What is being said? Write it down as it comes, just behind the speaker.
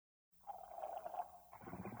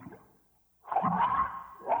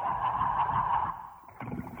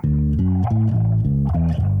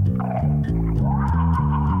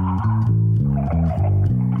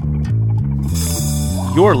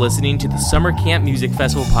You're listening to the Summer Camp Music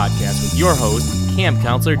Festival podcast with your host, Camp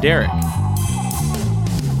Counselor Derek.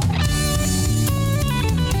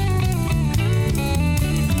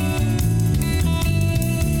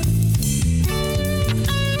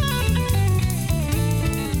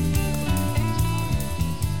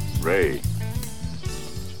 Ray,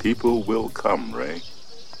 people will come, Ray.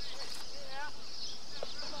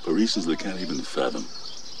 For reasons they can't even fathom.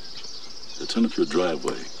 They'll turn up your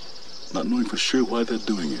driveway, not knowing for sure why they're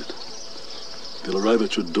doing it. They'll arrive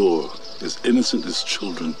at your door as innocent as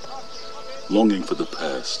children, longing for the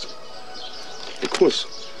past. Of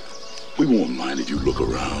course, we won't mind if you look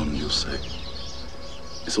around, you'll say.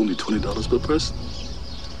 It's only $20 per person.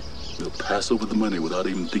 They'll pass over the money without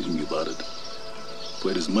even thinking about it. For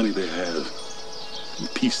it is money they have,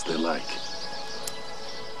 and peace they like.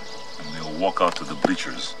 And they'll walk out to the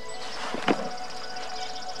bleachers,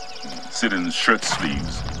 and sit in shirt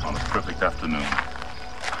sleeves on a perfect afternoon.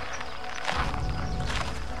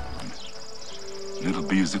 And it'll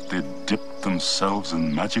be as if they'd dipped themselves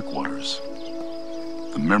in magic waters.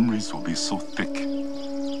 The memories will be so thick,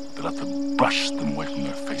 they'll have to brush them away from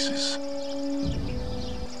their faces.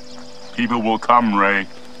 People will come, Ray.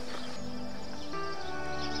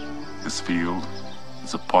 This field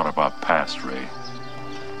is a part of our past, Ray.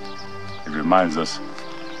 It reminds us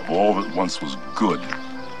of all that once was good,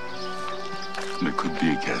 and it could be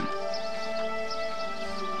again.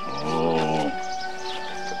 Oh,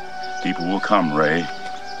 people will come, Ray.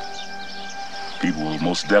 People will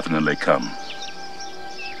most definitely come.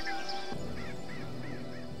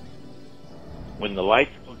 When the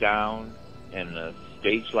lights go down and the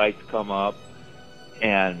stage lights come up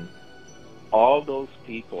and all those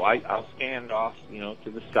people, I'll stand off,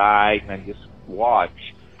 to the side and I just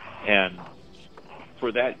watch. And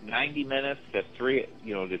for that 90 minutes, that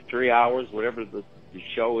the 3 hours, whatever the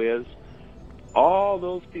show is, all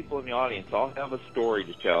those people in the audience all have a story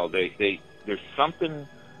to tell. There's something,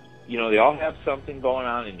 they all have something going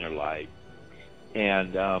on in their life.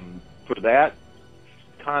 And for that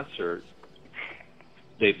concert,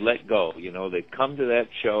 they've let go. They've come to that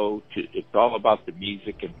show. It's all about the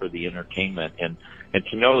music and for the entertainment. And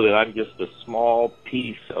to know that I'm just a small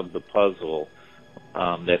piece of the puzzle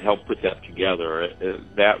that helped put that together,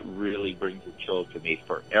 that really brings a chill to me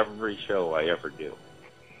for every show I ever do.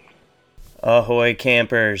 Ahoy,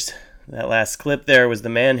 campers. That last clip there was the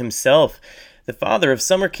man himself, the father of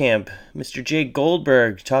summer camp, Mr. Jay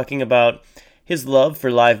Goldberg, talking about his love for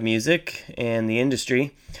live music and the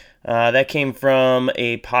industry. That came from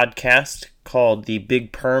a podcast called The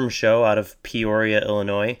Big Perm Show out of Peoria,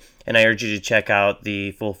 Illinois, and I urge you to check out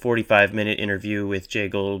the full 45-minute interview with Jay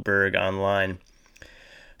Goldberg online.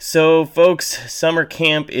 So, folks, summer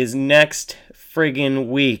camp is next friggin'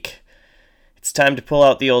 week. It's time to pull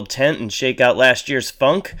out the old tent and shake out last year's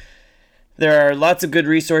funk. There are lots of good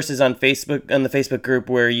resources on Facebook, on the Facebook group,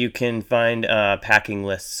 where you can find packing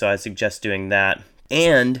lists, so I suggest doing that.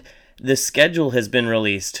 And the schedule has been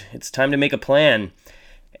released. It's time to make a plan.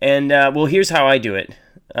 And, here's how I do it.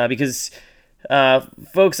 Because,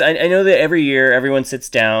 folks, I know that every year everyone sits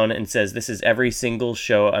down and says, this is every single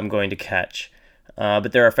show I'm going to catch.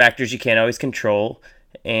 But there are factors you can't always control,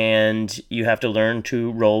 and you have to learn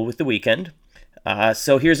to roll with the weekend.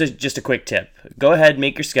 So here's just a quick tip. Go ahead,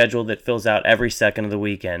 make your schedule that fills out every second of the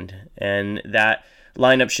weekend. And that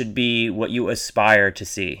lineup should be what you aspire to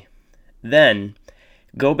see. Then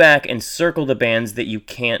go back and circle the bands that you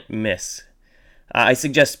can't miss. I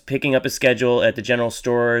suggest picking up a schedule at the general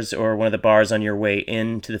stores or one of the bars on your way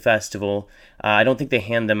into the festival. I don't think they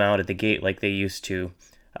hand them out at the gate like they used to.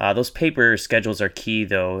 Those paper schedules are key,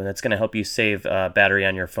 though, and that's going to help you save battery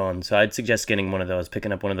on your phone. So I'd suggest getting one of those,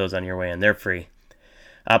 picking up one of those on your way, and they're free.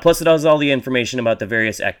 Plus, it has all the information about the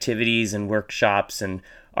various activities and workshops and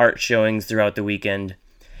art showings throughout the weekend.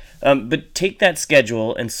 But take that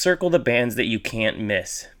schedule and circle the bands that you can't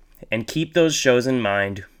miss. And keep those shows in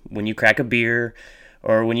mind when you crack a beer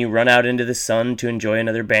or when you run out into the sun to enjoy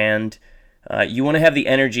another band. You want to have the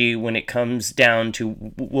energy when it comes down to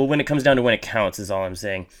when it counts is all I'm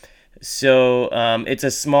saying. So it's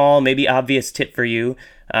a small, maybe obvious tip for you,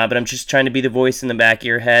 but I'm just trying to be the voice in the back of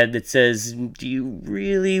your head that says, do you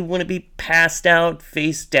really want to be passed out,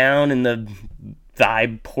 face down in the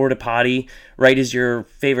vibe porta potty right as your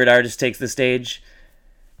favorite artist takes the stage?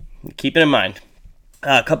 Keep it in mind.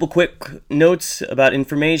 A couple quick notes about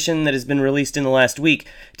information that has been released in the last week.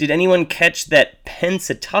 Did anyone catch that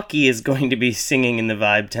Pensatucky is going to be singing in the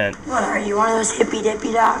Vibe tent? What, are you one of those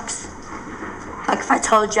hippy-dippy docs? Like if I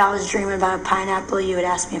told you I was dreaming about a pineapple, you would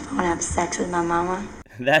ask me if I want to have sex with my mama?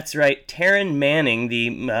 That's right. Taryn Manning, the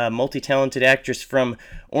multi-talented actress from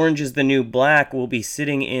Orange is the New Black, will be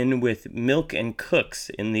sitting in with Milk and Cooks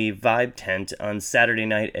in the Vibe tent on Saturday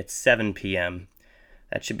night at 7 p.m.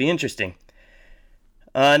 That should be interesting.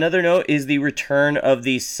 Another note is the return of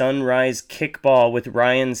the Sunrise Kickball with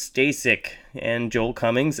Ryan Stasek and Joel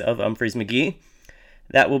Cummings of Humphreys McGee.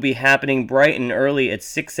 That will be happening bright and early at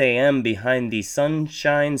 6 a.m. behind the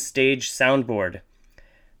Sunshine Stage soundboard.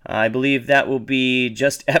 I believe that will be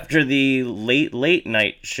just after the late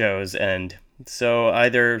night shows end. So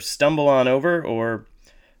either stumble on over or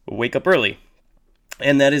wake up early.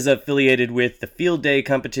 And that is affiliated with the Field Day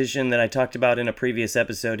competition that I talked about in a previous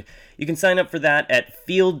episode. You can sign up for that at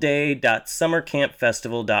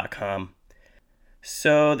fieldday.summercampfestival.com.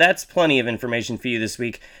 So that's plenty of information for you this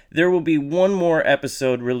week. There will be one more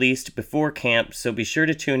episode released before camp, so be sure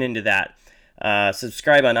to tune into that.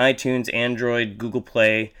 Subscribe on iTunes, Android, Google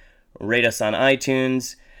Play, rate us on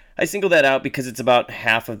iTunes. I single that out because it's about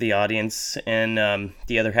half of the audience, and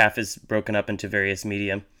the other half is broken up into various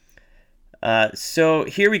media. So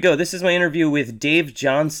here we go. This is my interview with Dave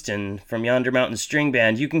Johnston from Yonder Mountain String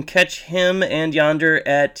Band. You can catch him and Yonder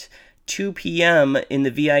at 2 p.m. in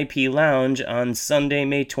the VIP lounge on Sunday,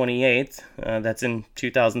 May 28th. That's in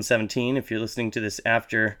 2017, if you're listening to this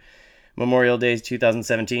after Memorial Day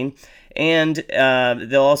 2017. And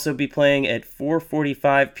they'll also be playing at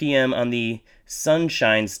 4:45 p.m. on the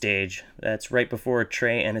Sunshine Stage. That's right before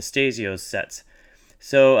Trey Anastasio's sets.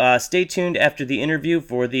 So stay tuned after the interview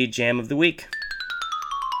for the Jam of the Week.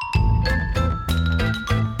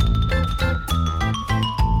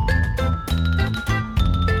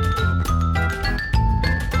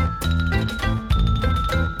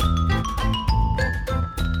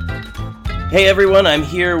 Hey everyone, I'm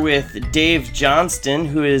here with Dave Johnston,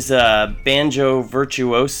 who is a banjo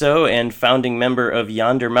virtuoso and founding member of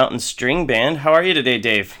Yonder Mountain String Band. How are you today,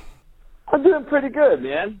 Dave? I'm doing pretty good,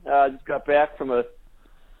 man. Just got back from a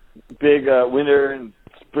big winter and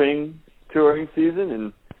spring touring season,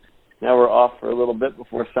 and now we're off for a little bit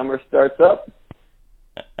before summer starts up.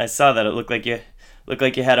 I saw that. It looked like you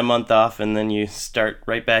had a month off, and then you start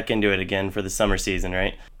right back into it again for the summer season,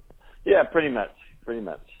 right? Yeah, pretty much.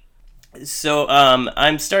 So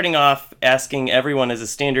I'm starting off asking everyone as a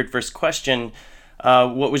standard first question,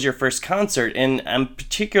 what was your first concert? And I'm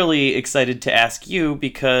particularly excited to ask you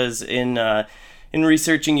because in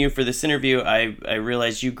researching you for this interview, I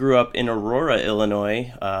realized you grew up in Aurora,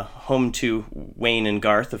 Illinois, home to Wayne and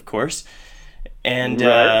Garth, of course, and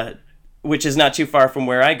right. Which is not too far from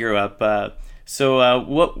where I grew up.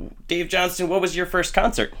 Dave Johnston, what was your first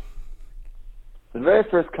concert? The very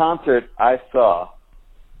first concert I saw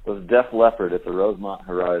was Def Leppard at the Rosemont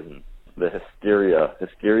Horizon, the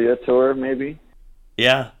Hysteria tour, maybe?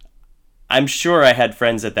 Yeah. I'm sure I had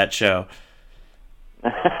friends at that show.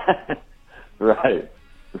 Right.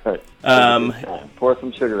 Pour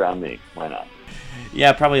some sugar on me. Why not?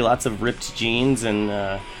 Yeah, probably lots of ripped jeans. And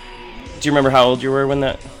do you remember how old you were when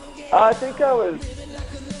that? I think I was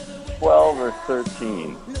 12 or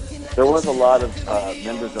 13. There was a lot of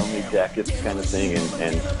members-only jackets kind of thing,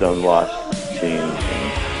 and stonewashed jeans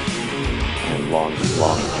and long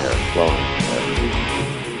hair, flowing hair.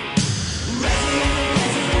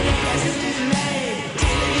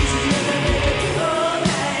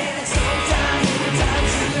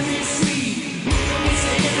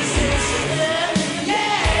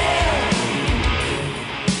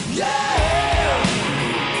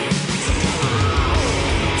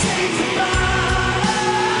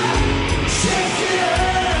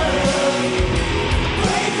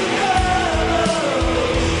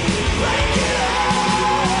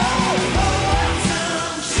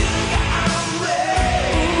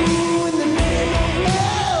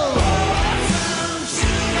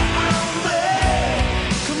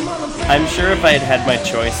 I'm sure if I had my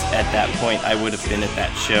choice at that point, I would have been at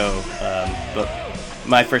that show. But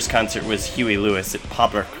my first concert was Huey Lewis at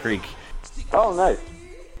Poplar Creek. Oh, nice.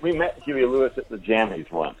 We met Huey Lewis at the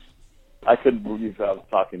Jammies once. I couldn't believe I was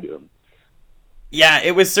talking to him. Yeah,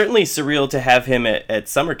 it was certainly surreal to have him at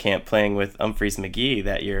summer camp playing with Humphreys McGee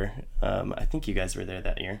that year. I think you guys were there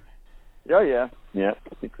that year. Oh, yeah. Yeah,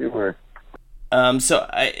 I think we were. So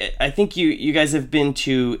I think you guys have been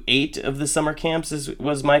to 8 of the summer camps,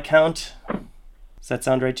 was my count. Does that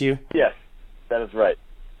sound right to you? Yes, that is right.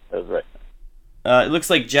 It looks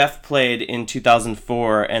like Jeff played in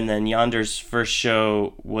 2004, and then Yonder's first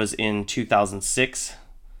show was in 2006.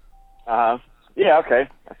 Yeah, okay.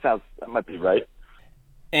 That might be right.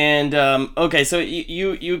 And okay, so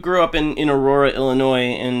you grew up in Aurora,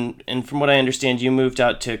 Illinois, and from what I understand, you moved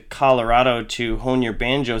out to Colorado to hone your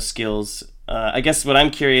banjo skills. I guess what I'm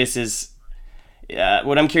curious is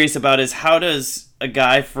what I'm curious about is how does a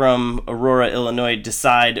guy from Aurora, Illinois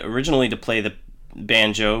decide originally to play the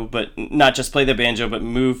banjo, but not just play the banjo, but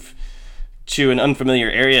move to an unfamiliar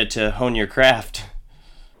area to hone your craft?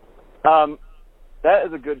 That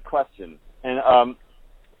is a good question. And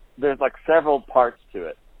there's like several parts to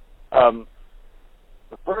it.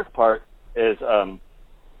 The first part is I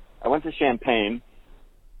went to Champaign.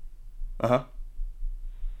 Uh-huh.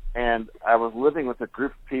 And I was living with a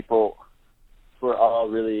group of people who are all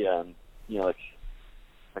really, like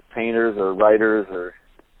painters or writers or,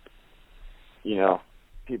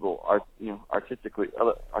 people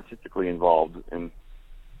artistically involved in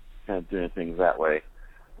kind of doing things that way.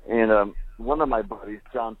 And one of my buddies,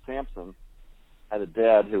 John Sampson, had a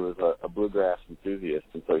dad who was a bluegrass enthusiast,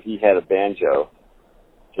 and so he had a banjo.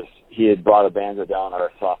 He had brought a banjo down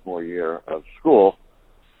our sophomore year of school,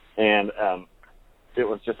 and it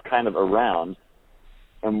was just kind of around,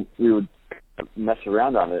 and we would mess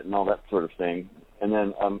around on it and all that sort of thing. And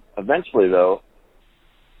then eventually, though,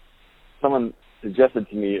 someone suggested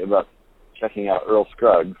to me about checking out Earl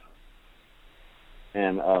Scruggs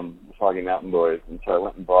and the Foggy Mountain Boys, and so I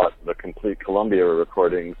went and bought the complete Columbia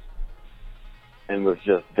recordings and was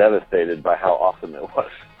just devastated by how awesome it was.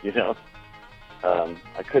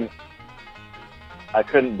 I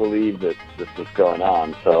couldn't believe that this was going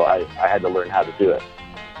on, so I had to learn how to do it.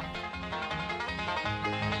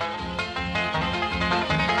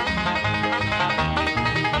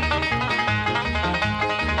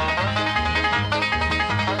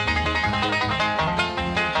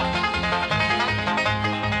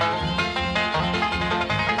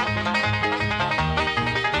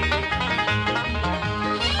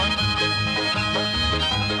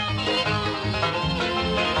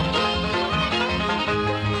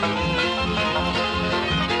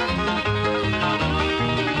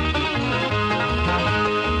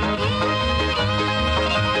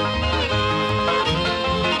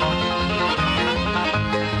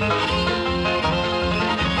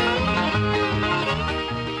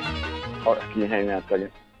 Can you hang on a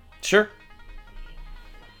second? Sure.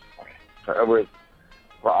 Okay. So we're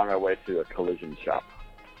on our way to a collision shop.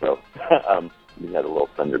 So we had a little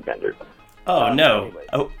fender bender. Oh, no. Anyway.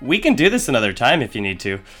 Oh, we can do this another time if you need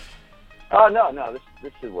to. Oh, no.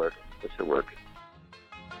 This should work. This should work.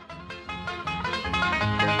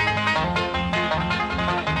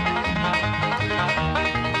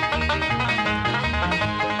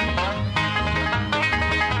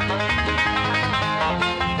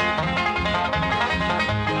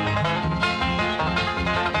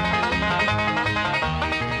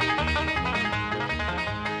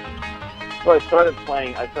 So I started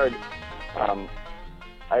playing. I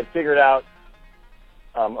had figured out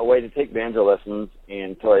a way to take banjo lessons,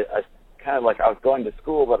 and so I kind of I was going to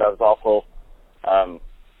school, but I was also,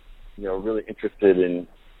 really interested in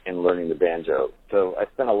learning the banjo. So I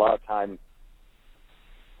spent a lot of time,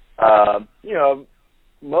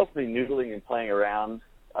 mostly noodling and playing around.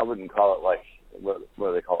 I wouldn't call it what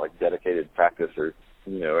do they call dedicated practice or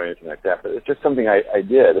anything like that, but it's just something I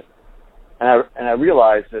did, and I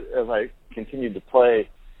realized that as I continued to play,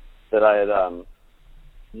 that I had,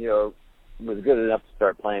 was good enough to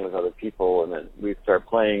start playing with other people, and then we'd start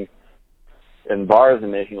playing in bars and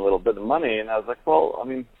making a little bit of money. And I was like, well, I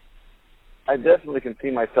mean, I definitely can see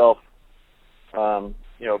myself,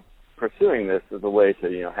 pursuing this as a way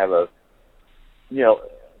to, have a,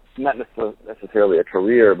 not necessarily a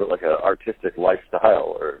career, but like an artistic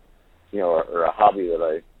lifestyle or a hobby that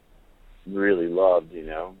I really loved,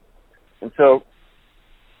 And so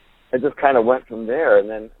I just kind of went from there, and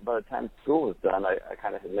then by the time school was done, I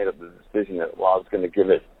kind of had made up the decision that, I was going to give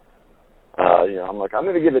it, I'm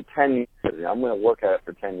going to give it 10 years. I'm going to work at it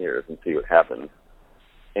for 10 years and see what happens.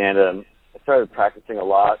 And I started practicing a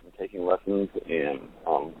lot and taking lessons, and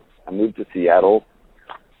I moved to Seattle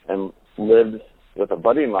and lived with a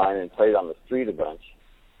buddy of mine and played on the street a bunch.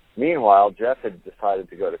 Meanwhile, Jeff had decided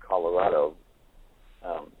to go to Colorado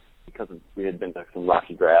because we had been to some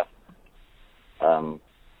Rocky Grass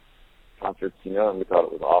concerts, and we thought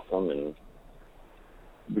it was awesome, and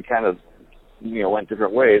we kind of, went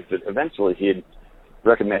different ways, but eventually he had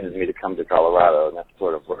recommended me to come to Colorado, and that's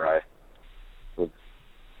sort of where I was,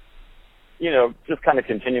 just kind of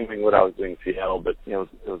continuing what I was doing in Seattle, but, it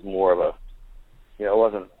was more of a, it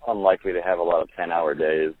wasn't unlikely to have a lot of 10-hour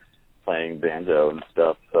days playing banjo and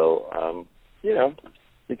stuff, so,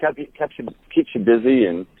 it keeps you busy,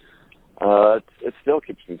 and it still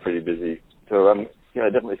keeps me pretty busy, so I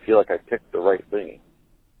definitely feel like I picked the right thing.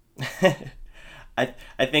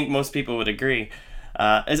 I think most people would agree,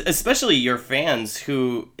 especially your fans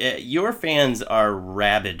your fans are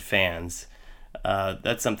rabid fans.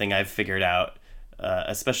 That's something I've figured out.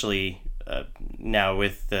 especially now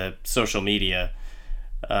with the social media.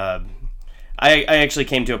 I actually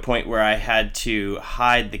came to a point where I had to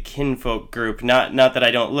hide the kinfolk group. Not that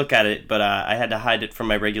I don't look at it, but I had to hide it from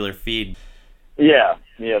my regular feed. Yeah.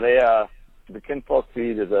 The kinfolk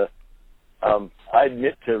feed is I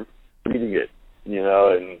admit to reading it,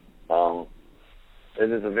 and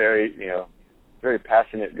it is a very, very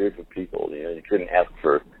passionate group of people. You couldn't ask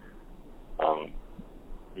for, for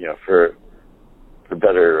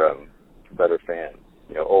better fans,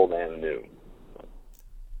 old and new.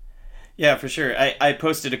 Yeah, for sure. I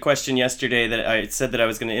posted a question yesterday that I said that I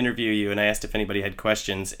was going to interview you, and I asked if anybody had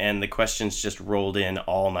questions, and the questions just rolled in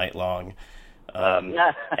all night long.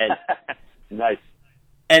 Nice.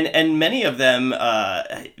 And many of them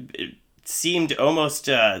seemed almost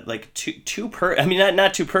like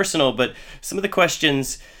not too personal, but some of the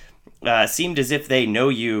questions seemed as if they know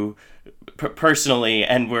you personally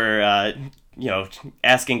and were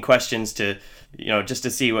asking questions to just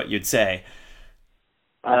to see what you'd say.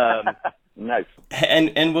 Nice.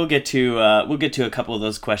 And we'll get to a couple of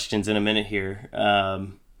those questions in a minute here.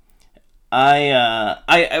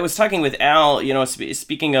 I was talking with Al,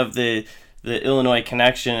 speaking of the Illinois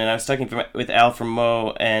connection, and I was talking with Al from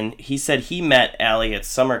Mo, and he said he met Allie at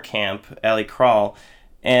summer camp, Allie Kral,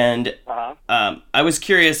 and I was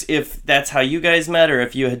curious if that's how you guys met, or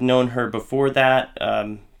if you had known her before that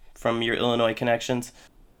from your Illinois connections.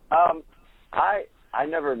 I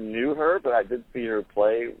never knew her, but I did see her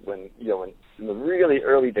play when in the really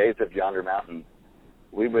early days of Yonder Mountain,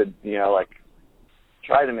 we would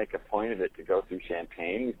try to make a point of it to go through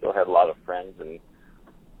Champaign. We still had a lot of friends and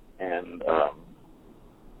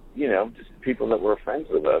just people that were friends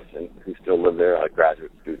with us and who still live there, like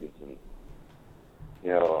graduate students and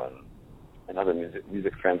and other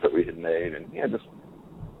music friends that we had made, and just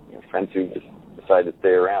friends who just decided to stay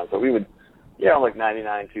around. So we would, like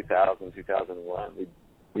 99, 2000, 2001,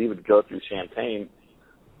 we would go through Champaign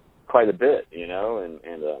quite a bit, and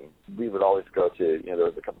we would always go to, there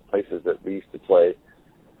was a couple places that we used to play,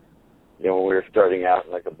 when we were starting out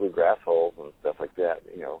in like a bluegrass holes and stuff like that,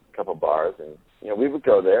 a couple bars, and, we would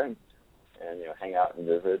go there and hang out and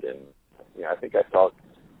visit, and, I think I saw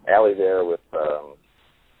Allie there with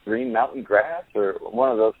Green Mountain Grass or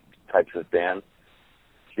one of those types of bands.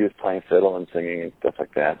 She was playing fiddle and singing and stuff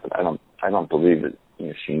like that, but I don't believe that,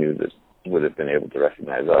 she knew that would have been able to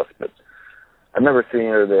recognize us, but I remember seeing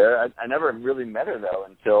her there. I never really met her, though,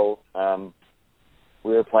 until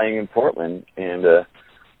we were playing in Portland, and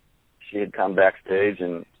she had come backstage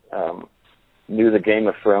and knew the Game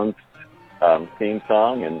of Thrones theme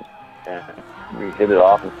song, and we hit it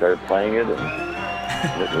off and started playing it, and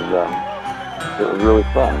it was really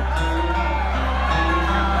fun.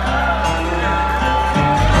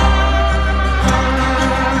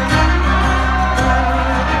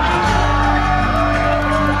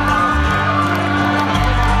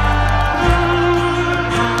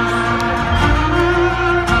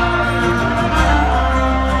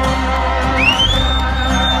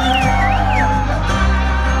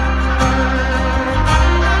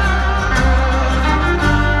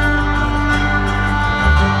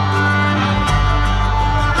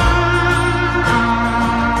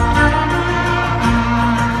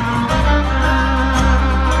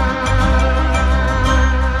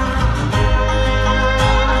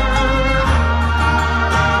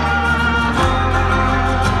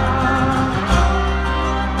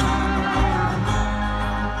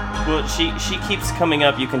 She keeps coming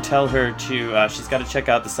up. You can tell her to she's got to check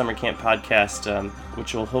out the Summer Camp podcast,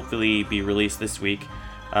 which will hopefully be released this week.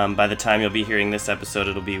 By the time you'll be hearing this episode,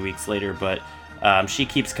 it'll be weeks later, but she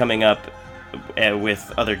keeps coming up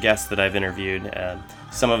with other guests that I've interviewed,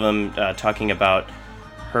 some of them talking about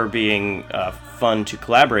her being fun to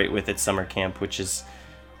collaborate with at summer camp, which is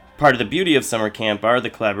part of the beauty of summer camp, are the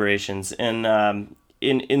collaborations. And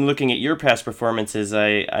in looking at your past performances,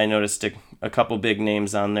 I noticed a couple big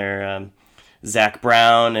names on there, Zach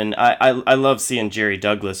Brown, and I love seeing Jerry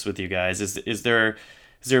Douglas with you guys. Is there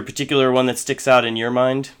a particular one that sticks out in your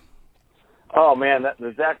mind? Oh man,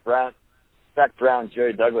 the Zach Brown,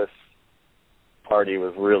 Jerry Douglas party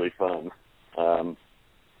was really fun.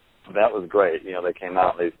 That was great. They came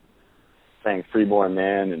out, they sang Freeborn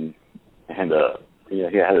Man, and he had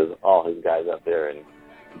all his guys up there, and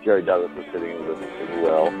Jerry Douglas was sitting with us as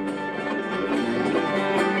well.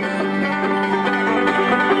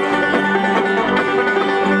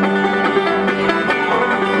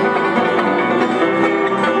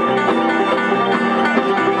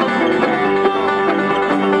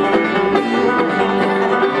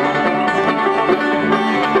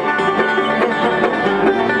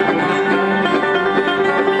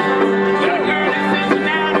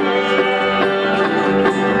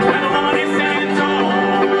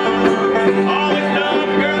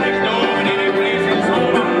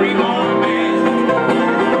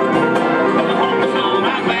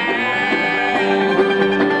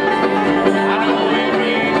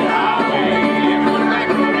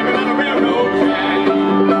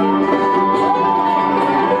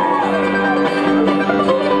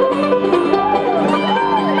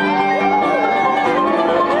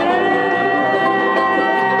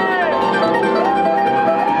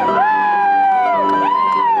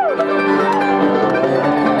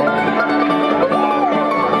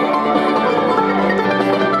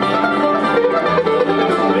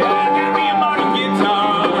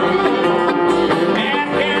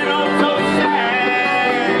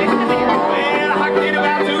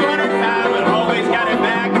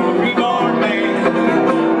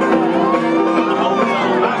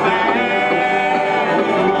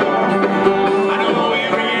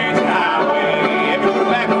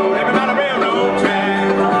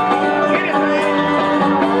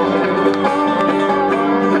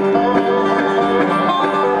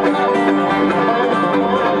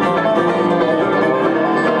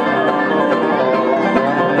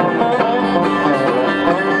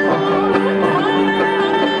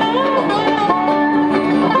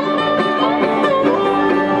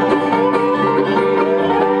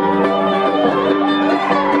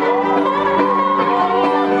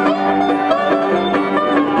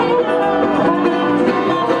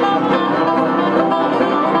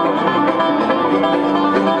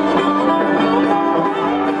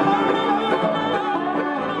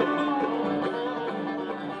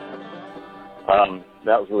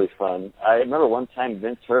 that was really fun. I remember one time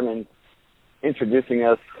Vince Herman introducing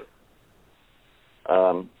us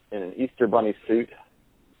in an Easter Bunny suit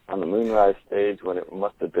on the Moonrise stage when it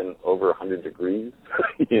must have been over 100 degrees,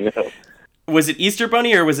 you know. Was it Easter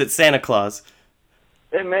Bunny or was it Santa Claus?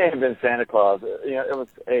 It may have been Santa Claus. You know, it was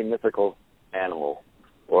a mythical animal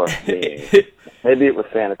or being. Maybe it was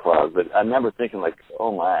Santa Claus, but I remember thinking, like,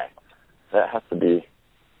 oh my, that has to be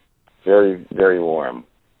very, very warm.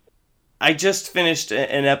 I just finished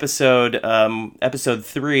an episode, episode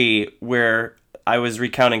 3, where I was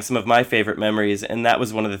recounting some of my favorite memories, and that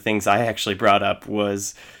was one of the things I actually brought up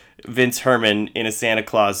was Vince Herman in a Santa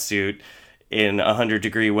Claus suit in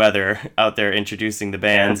 100-degree weather out there introducing the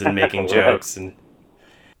bands and making jokes.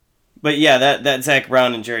 But yeah, that Zach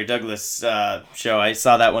Brown and Jerry Douglas show, I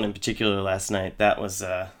saw that one in particular last night. That was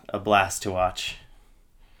a blast to watch.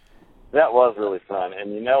 That was really fun.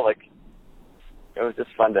 And, you know, like, it was just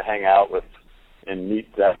fun to hang out with and meet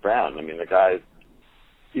Zach Brown. I mean, the guy,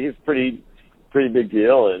 he's pretty big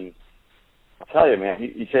deal. And I'll tell you, man,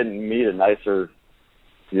 you couldn't meet a nicer,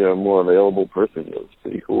 you know, more available person. It was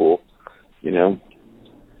pretty cool. You know,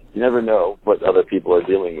 you never know what other people are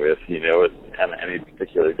dealing with, you know, on any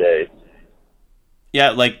particular day. Yeah,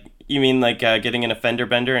 like, you mean like getting in a fender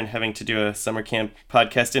bender and having to do a summer camp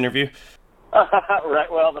podcast interview?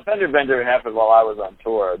 Right. Well, the fender bender happened while I was on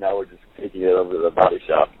tour. Now we're just taking it over to the body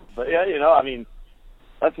shop. But yeah, you know, I mean,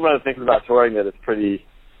 that's one of the things about touring that is pretty,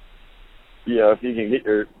 you know, if you can get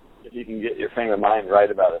your frame of mind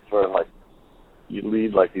right about it, sort of like you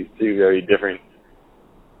lead like these two very different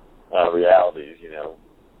realities, you know,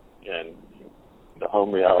 and the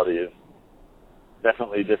home reality is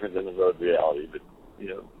definitely different than the road reality. But you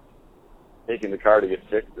know, taking the car to get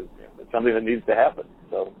fixed is something that needs to happen.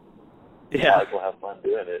 So. Yeah, we'll have fun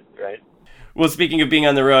doing it, right? Well, speaking of being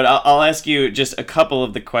on the road, I'll ask you just a couple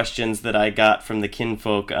of the questions that I got from the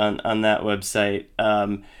kinfolk on that website.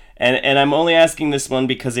 And I'm only asking this one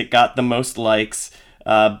because it got the most likes.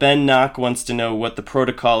 Ben Knock wants to know what the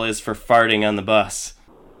protocol is for farting on the bus.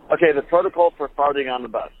 Okay, the protocol for farting on the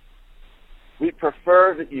bus. We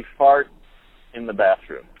prefer that you fart in the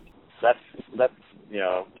bathroom. That's you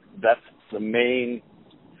know, that's the main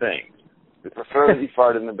thing. We prefer that you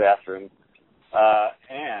fart in the bathroom.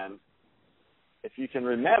 And if you can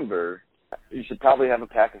remember, you should probably have a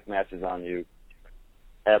pack of matches on you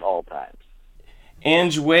at all times.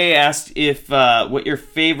 Ange Way asked if what your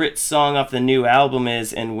favorite song off the new album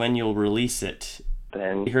is and when you'll release it.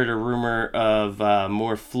 And we heard a rumor of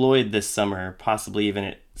more Floyd this summer, possibly even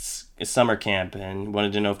at summer camp, and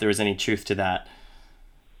wanted to know if there was any truth to that.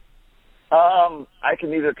 I can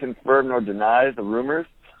neither confirm nor deny the rumors.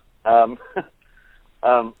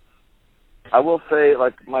 I will say,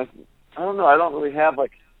 like, I don't know, I don't really have,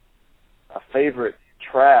 like, a favorite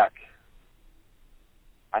track.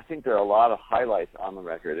 I think there are a lot of highlights on the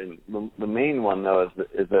record, and the main one, though,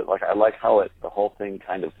 is that like, I like how the whole thing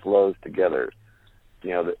kind of flows together. You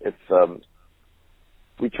know, it's,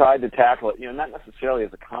 we tried to tackle it, you know, not necessarily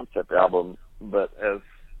as a concept album, but as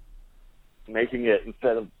making it,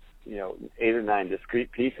 instead of, you know, 8 or 9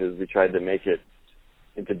 discrete pieces, we tried to make it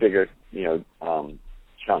into bigger, you know,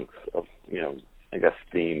 chunks of, you know, I guess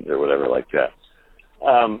themes or whatever like that.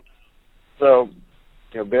 So,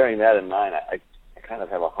 you know, bearing that in mind, I kind of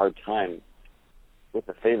have a hard time with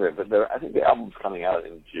the favorite, but I think the album's coming out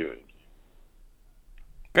in June.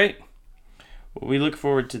 Great. Well, we look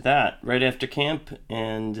forward to that right after camp,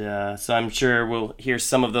 and so I'm sure we'll hear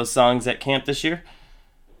some of those songs at camp this year.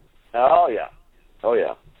 Oh, yeah.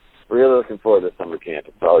 Really looking forward to summer camp.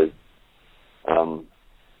 It's always, I don't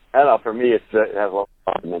know, for me, it has a lot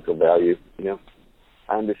of mental value, you know.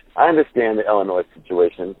 I understand the Illinois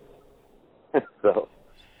situation. So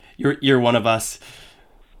you're one of us.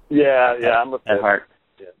 Yeah, I'm at heart.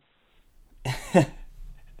 Yeah.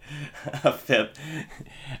 A fib.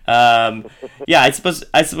 Yeah, I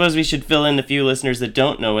suppose we should fill in a few listeners that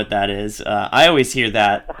don't know what that is. I always hear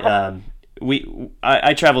that.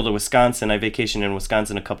 I travel to Wisconsin. I vacation in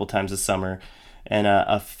Wisconsin a couple times this summer, and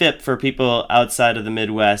a FIP for people outside of the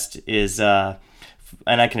Midwest is,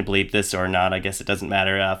 and I can bleep this or not. I guess it doesn't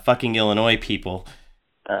matter. Fucking Illinois people.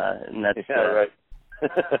 And that's right.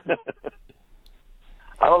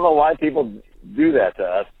 I don't know why people do that to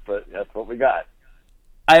us, but that's what we got.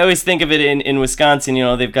 I always think of it in Wisconsin, you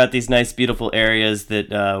know, they've got these nice, beautiful areas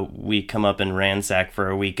that we come up and ransack for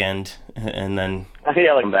a weekend, and then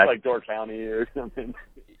come back. Like Door County or something.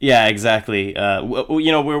 Yeah, exactly.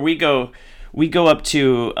 You know, where we go up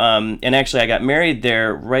to, and actually I got married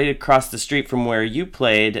there right across the street from where you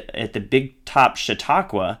played at the Big Top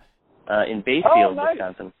Chautauqua in Bayfield, nice.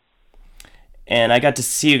 Wisconsin. and I got to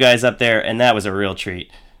see you guys up there, and that was a real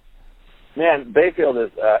treat. Man, Bayfield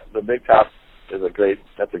is the Big Top is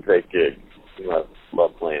that's a great gig. I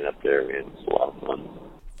love playing up there, man. It's a lot of fun.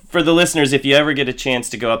 For the listeners, if you ever get a chance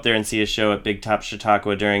to go up there and see a show at Big Top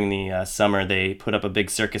Chautauqua during the summer, they put up a big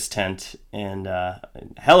circus tent, and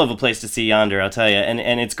hell of a place to see Yonder, I'll tell you.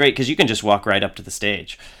 And it's great because you can just walk right up to the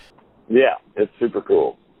stage. Yeah, it's super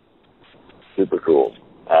cool. Super cool.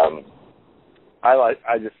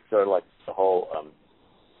 I just sort of like the whole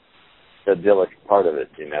idyllic part of it.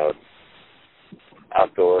 It's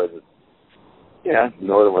outdoors. It's,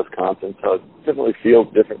 northern Wisconsin, so it definitely feels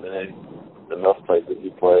different than most places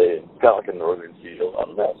you play. It's got like a northern feel.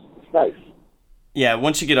 It's nice. Yeah,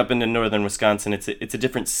 once you get up into northern Wisconsin, it's a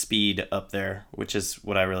different speed up there, which is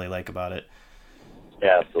what I really like about it.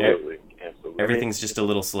 Yeah, absolutely. Everything's just a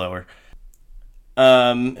little slower.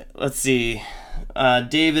 Let's see.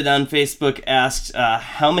 David on Facebook asked,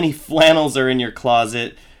 how many flannels are in your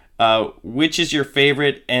closet? Which is your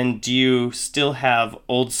favorite, and do you still have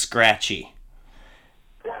Old Scratchy?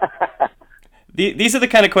 These are the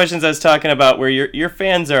kind of questions I was talking about, where your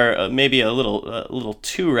fans are maybe a little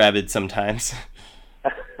too rabid sometimes.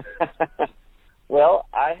 Well,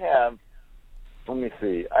 I have. Let me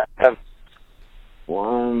see. I have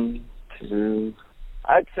 1, 2.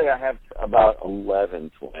 I'd say I have about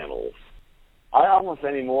 11 flannels. I almost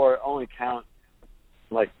anymore only count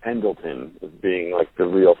like Pendleton as being like the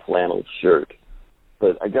real flannel shirt,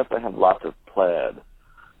 but I guess I have lots of plaid.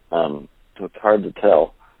 So it's hard to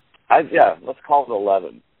tell. Let's call it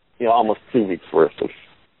 11. Almost 2 weeks worth of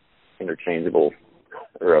interchangeable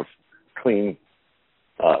or of clean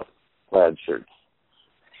plaid shirts.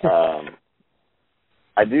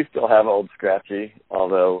 I do still have Old Scratchy,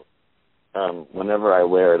 although whenever I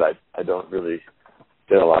wear it, I don't really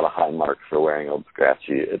get a lot of high marks for wearing Old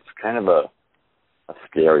Scratchy. It's kind of a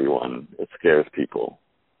scary one. It scares people.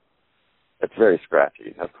 It's very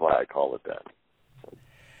scratchy. That's why I call it that.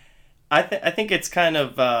 I think it's kind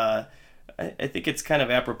of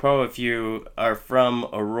apropos if you are from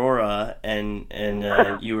Aurora and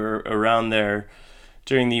you were around there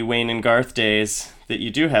during the Wayne and Garth days, that you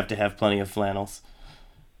do have to have plenty of flannels.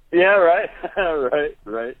 Yeah, right.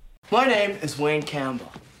 right. My name is Wayne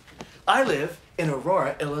Campbell. I live in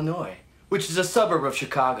Aurora, Illinois, which is a suburb of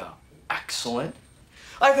Chicago. Excellent.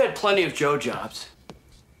 I've had plenty of Joe jobs.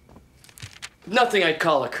 Nothing I'd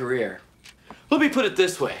call a career. Let me put it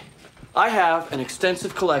this way. I have an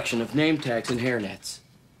extensive collection of name tags and hairnets.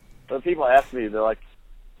 When people ask me, they're like,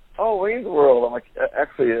 "Oh, Wayne's World." I'm like,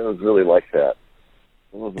 actually, it was really like that.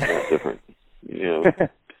 It wasn't that different.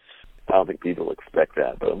 I don't think people expect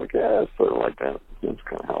that, but I'm like, yeah, it's sort of like that. That's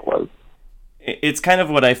kind of how it was. It's kind of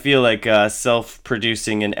what I feel like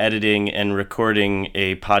self-producing and editing and recording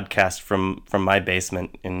a podcast from my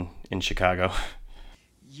basement in Chicago.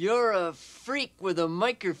 You're a freak with a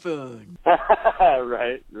microphone.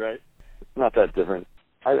 Right. It's not that different.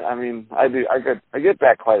 I mean, I get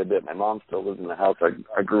back quite a bit. My mom still lives in the house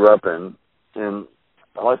I grew up in, and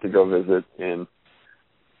I like to go visit and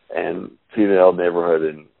see the old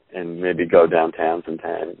neighborhood and maybe go downtown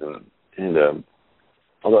sometimes. And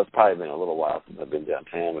although it's probably been a little while since I've been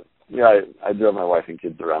downtown, I drove my wife and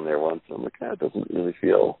kids around there once, and I'm like, it doesn't really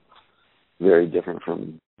feel very different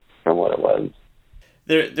from what it was.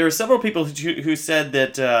 There are several people who said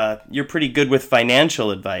that you're pretty good with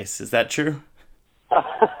financial advice. Is that true?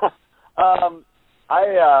 I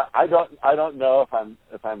don't know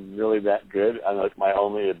if I'm really that good. I like my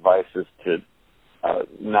only advice is to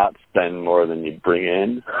not spend more than you bring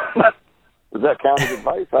in. Does that count as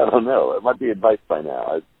advice? I don't know. It might be advice by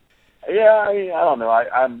now. I don't know. I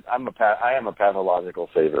am a pathological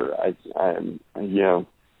saver.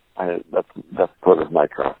 That's part of my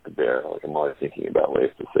cross to bear. Like, I'm always thinking about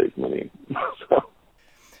ways to save money. So.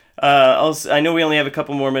 I know we only have a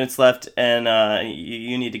couple more minutes left, and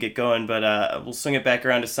you need to get going, but we'll swing it back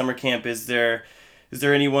around to summer camp. Is there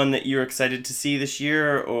anyone that you're excited to see this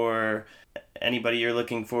year, or anybody you're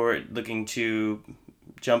looking to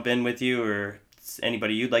jump in with you, or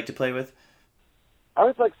anybody you'd like to play with? I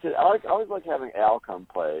always like having Al come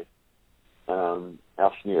play. Al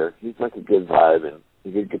Schneer. He's like a good vibe and a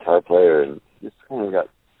good guitar player, and just kind of got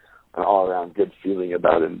an all-around good feeling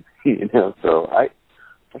about him. So I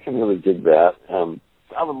can really dig that.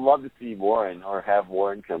 I would love to see Warren or have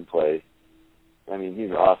Warren come play. I mean,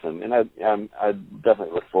 he's awesome, and I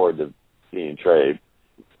definitely look forward to seeing Trey,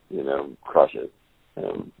 crush it.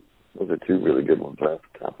 Those are two really good ones right off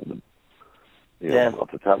the top of them. Off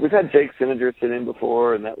the top. We've had Jake Sininger sit in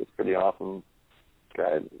before, and that was pretty awesome.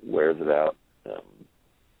 Guy wears it out.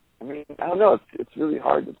 I mean, I don't know. It's really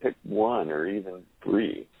hard to pick one or even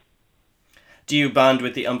three. Do you bond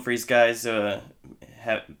with the Humphreys guys,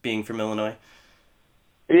 being from Illinois?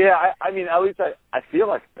 Yeah, I mean, at least I feel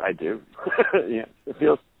like I do. Yeah, it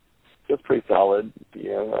feels pretty solid.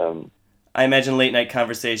 I imagine late night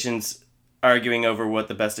conversations arguing over what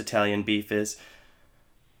the best Italian beef is.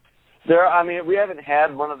 I mean, we haven't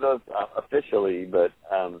had one of those officially, but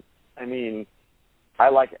I mean, I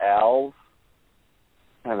like Al's.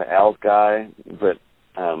 I'm an Al's guy, but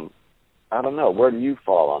I don't know. Where do you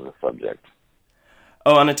fall on the subject?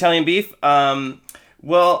 Oh, on Italian beef?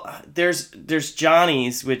 Well, there's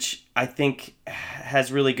Johnny's, which I think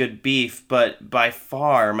has really good beef, but by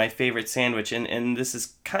far my favorite sandwich, and this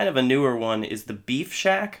is kind of a newer one, is the Beef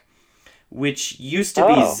Shack, which used to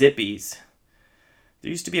be Zippy's. There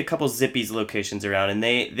used to be a couple Zippy's locations around, and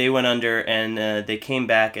they went under, and they came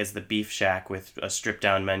back as the Beef Shack with a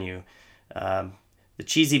stripped-down menu. The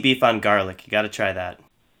cheesy beef on garlic. You got to try that.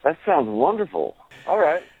 That sounds wonderful. All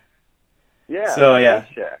right. Yeah. So, yeah.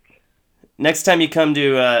 Beef Shack. Next time you come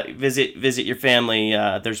to visit your family,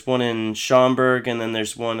 there's one in Schaumburg, and then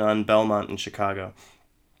there's one on Belmont in Chicago.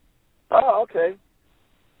 Oh, okay.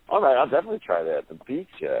 All right, I'll definitely try that. The Beef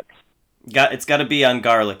Shack. It's got to be on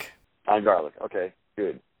garlic. On garlic. Okay,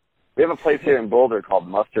 good. We have a place here in Boulder called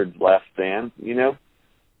Mustard's Last Stand. You know.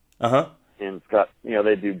 Uh-huh. And it's got,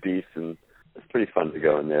 they do beef, and it's pretty fun to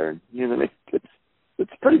go in there.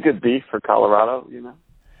 It's pretty good beef for Colorado.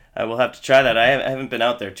 I will have to try that. I haven't been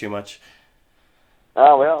out there too much.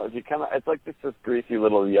 Oh, well, if you come, it's like this greasy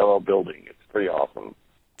little yellow building. It's pretty awesome.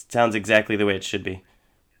 It sounds exactly the way it should be.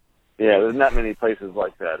 Yeah, there's not many places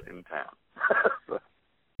like that in town.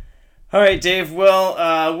 All right, Dave. Well,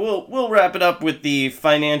 we'll wrap it up with the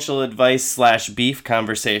financial advice / beef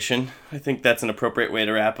conversation. I think that's an appropriate way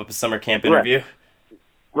to wrap up a summer camp interview.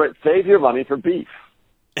 Right. Save your money for beef.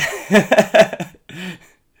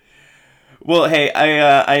 Well, hey,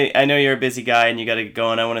 I know you're a busy guy and you got to get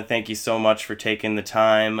going. I want to thank you so much for taking the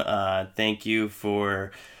time. Thank you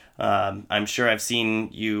for, I'm sure I've seen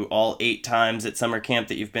you all 8 times at summer camp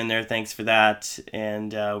that you've been there. Thanks for that.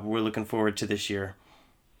 And we're looking forward to this year.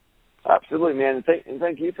 Absolutely, man. And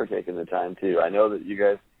thank you for taking the time, too. I know that you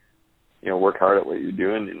guys, work hard at what you're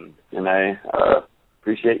doing, and I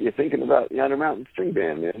appreciate you thinking about Yonder Mountain String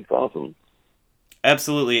Band, man. It's awesome.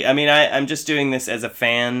 Absolutely. I mean, I'm just doing this as a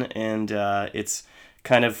fan, and it's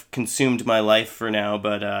kind of consumed my life for now,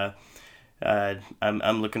 but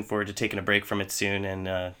I'm looking forward to taking a break from it soon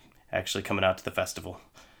and actually coming out to the festival.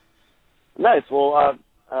 Nice. Well,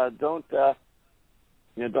 don't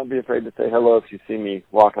be afraid to say hello if you see me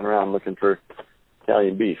walking around looking for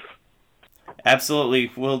Italian beef.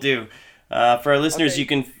 Absolutely, will do. For our listeners,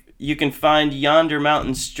 okay. You can find Yonder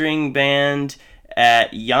Mountain String Band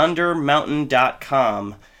at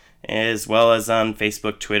yondermountain.com, as well as on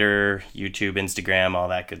Facebook, Twitter, YouTube, Instagram, all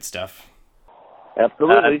that good stuff.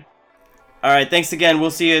 Absolutely. All right, thanks again.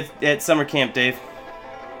 We'll see you at summer camp, Dave.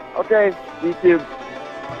 Okay, you too.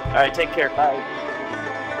 All right, take care. Bye.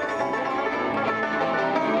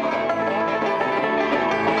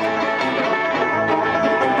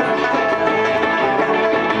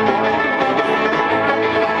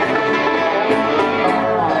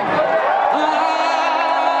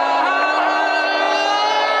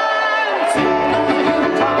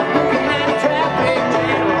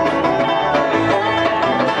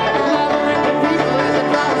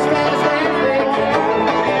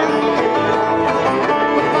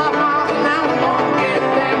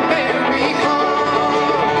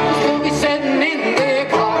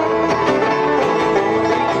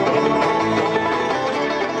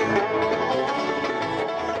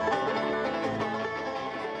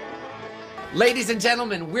 Ladies and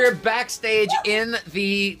gentlemen, we're backstage in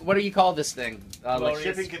the, what do you call this thing?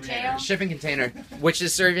 Shipping container. Shipping container, which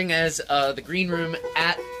is serving as the green room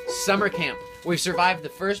at summer camp. We've survived the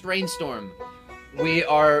first rainstorm. We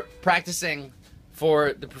are practicing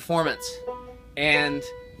for the performance, and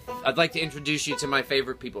I'd like to introduce you to my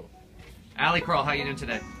favorite people. Allie Kral, how you doing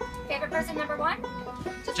today? Favorite person number 1?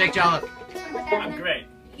 Jake Jolliffe. I'm great.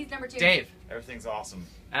 He's number 2. Dave. Everything's awesome.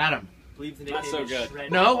 Adam. Not so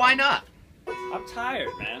good. No, why not? I'm tired,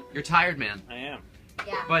 man. You're tired, man. I am.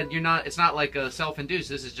 Yeah. But you're not. It's not like a self-induced.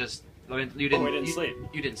 This is just you didn't. We didn't sleep.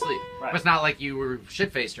 You didn't sleep. Right. But it's not like you were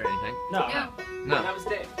shit-faced or anything. No. No. That was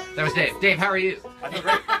Dave. That was Dave. Dave, how are you? I feel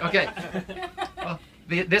great. Okay. Well,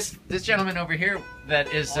 this gentleman over here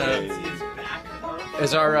that is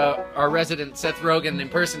our resident Seth Rogen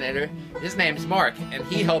impersonator. His name's Mark, and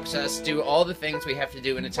he helps us do all the things we have to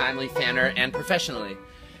do in a timely manner and professionally.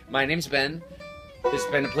 My name's Ben. It's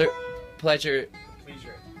been a pleasure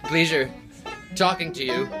talking to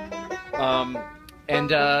you. And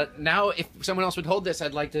now, if someone else would hold this,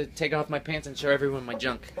 I'd like to take off my pants and show everyone my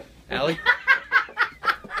junk. Allie?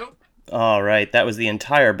 All right, that was the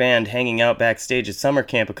entire band hanging out backstage at summer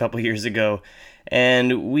camp a couple years ago.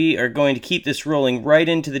 And we are going to keep this rolling right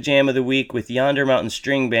into the Jam of the Week with Yonder Mountain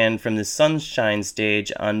String Band from the Sunshine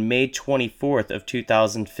Stage on May 24th of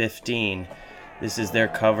 2015. This is their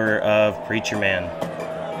cover of Preacher Man.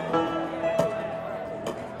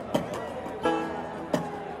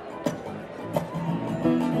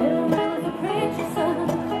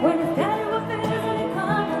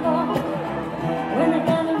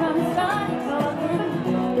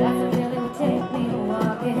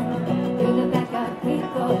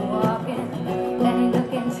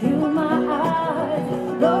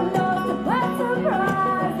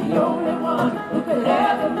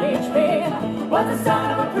 Was the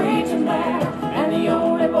son of a preacher man, and the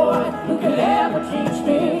only boy who could ever teach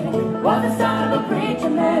me was the son of a preacher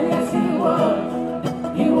man. Yes, he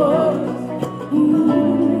was. He was.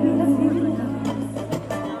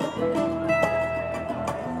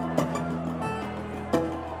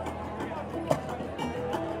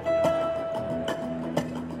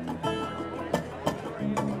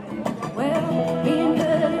 Well, being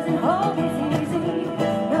good isn't always easy.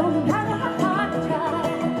 No matter how hard I try.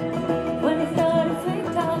 When he started sweet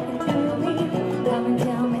talking to me, come and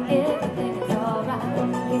tell me everything is alright.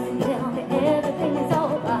 Kiss and tell me everything is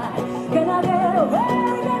alright. Can I get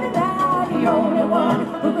away, get it out? The only one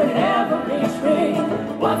who could ever reach me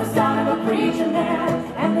was the son of a preacher man,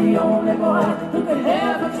 and the only boy who could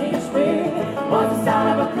ever teach me was the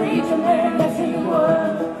son of a preacher man. Yes, he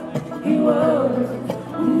was. He was.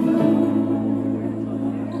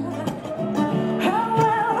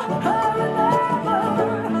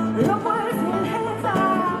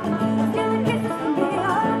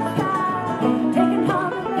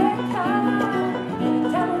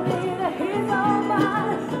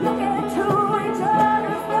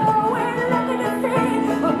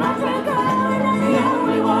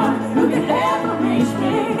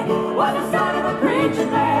 Was the son of a preacher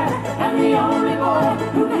man, and the only boy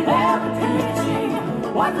who could ever teach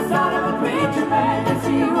me was the son of a preacher man. Yes,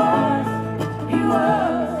 he was. He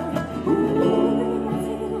was.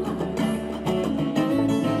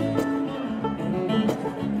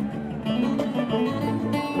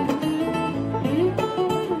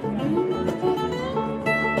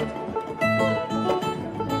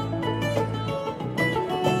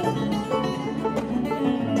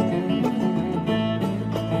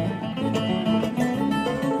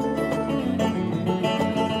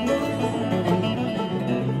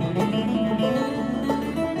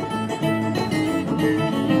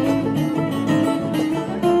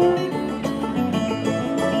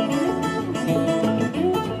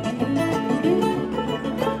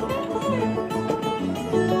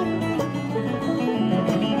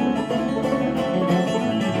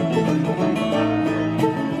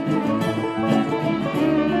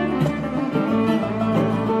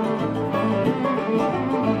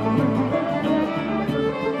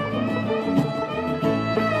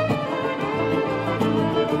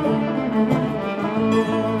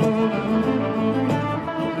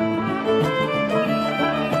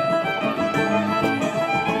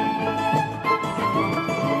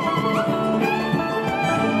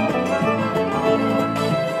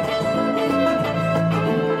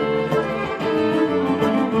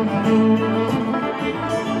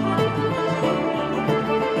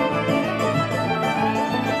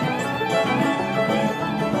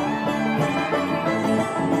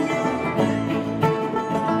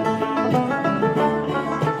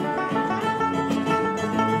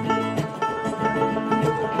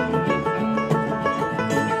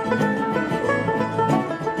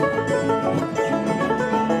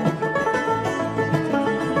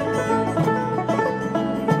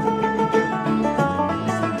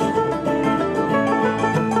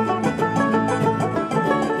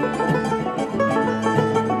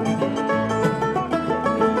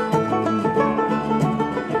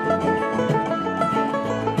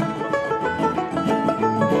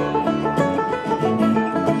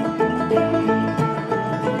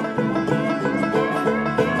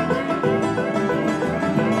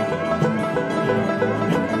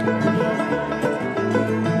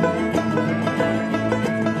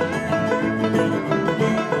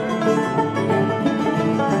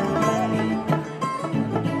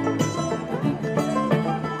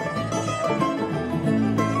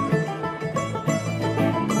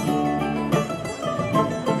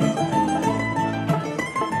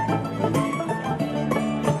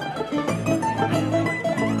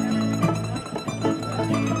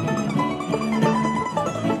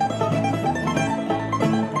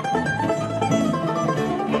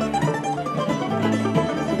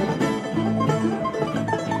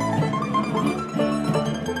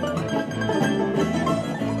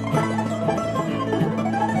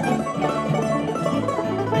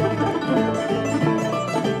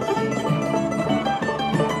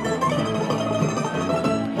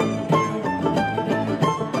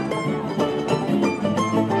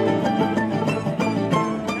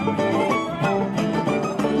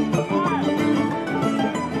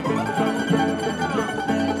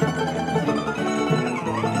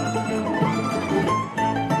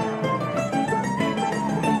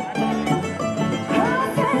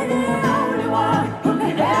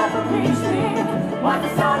 Was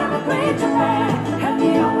the son of a preacher man, and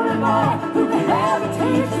the only boy who could ever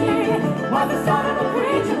teach me. Was the son of a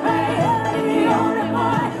preacher man, and the only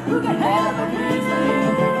boy who could ever teach me.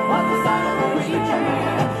 Was the son of a preacher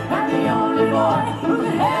man, and the only boy who could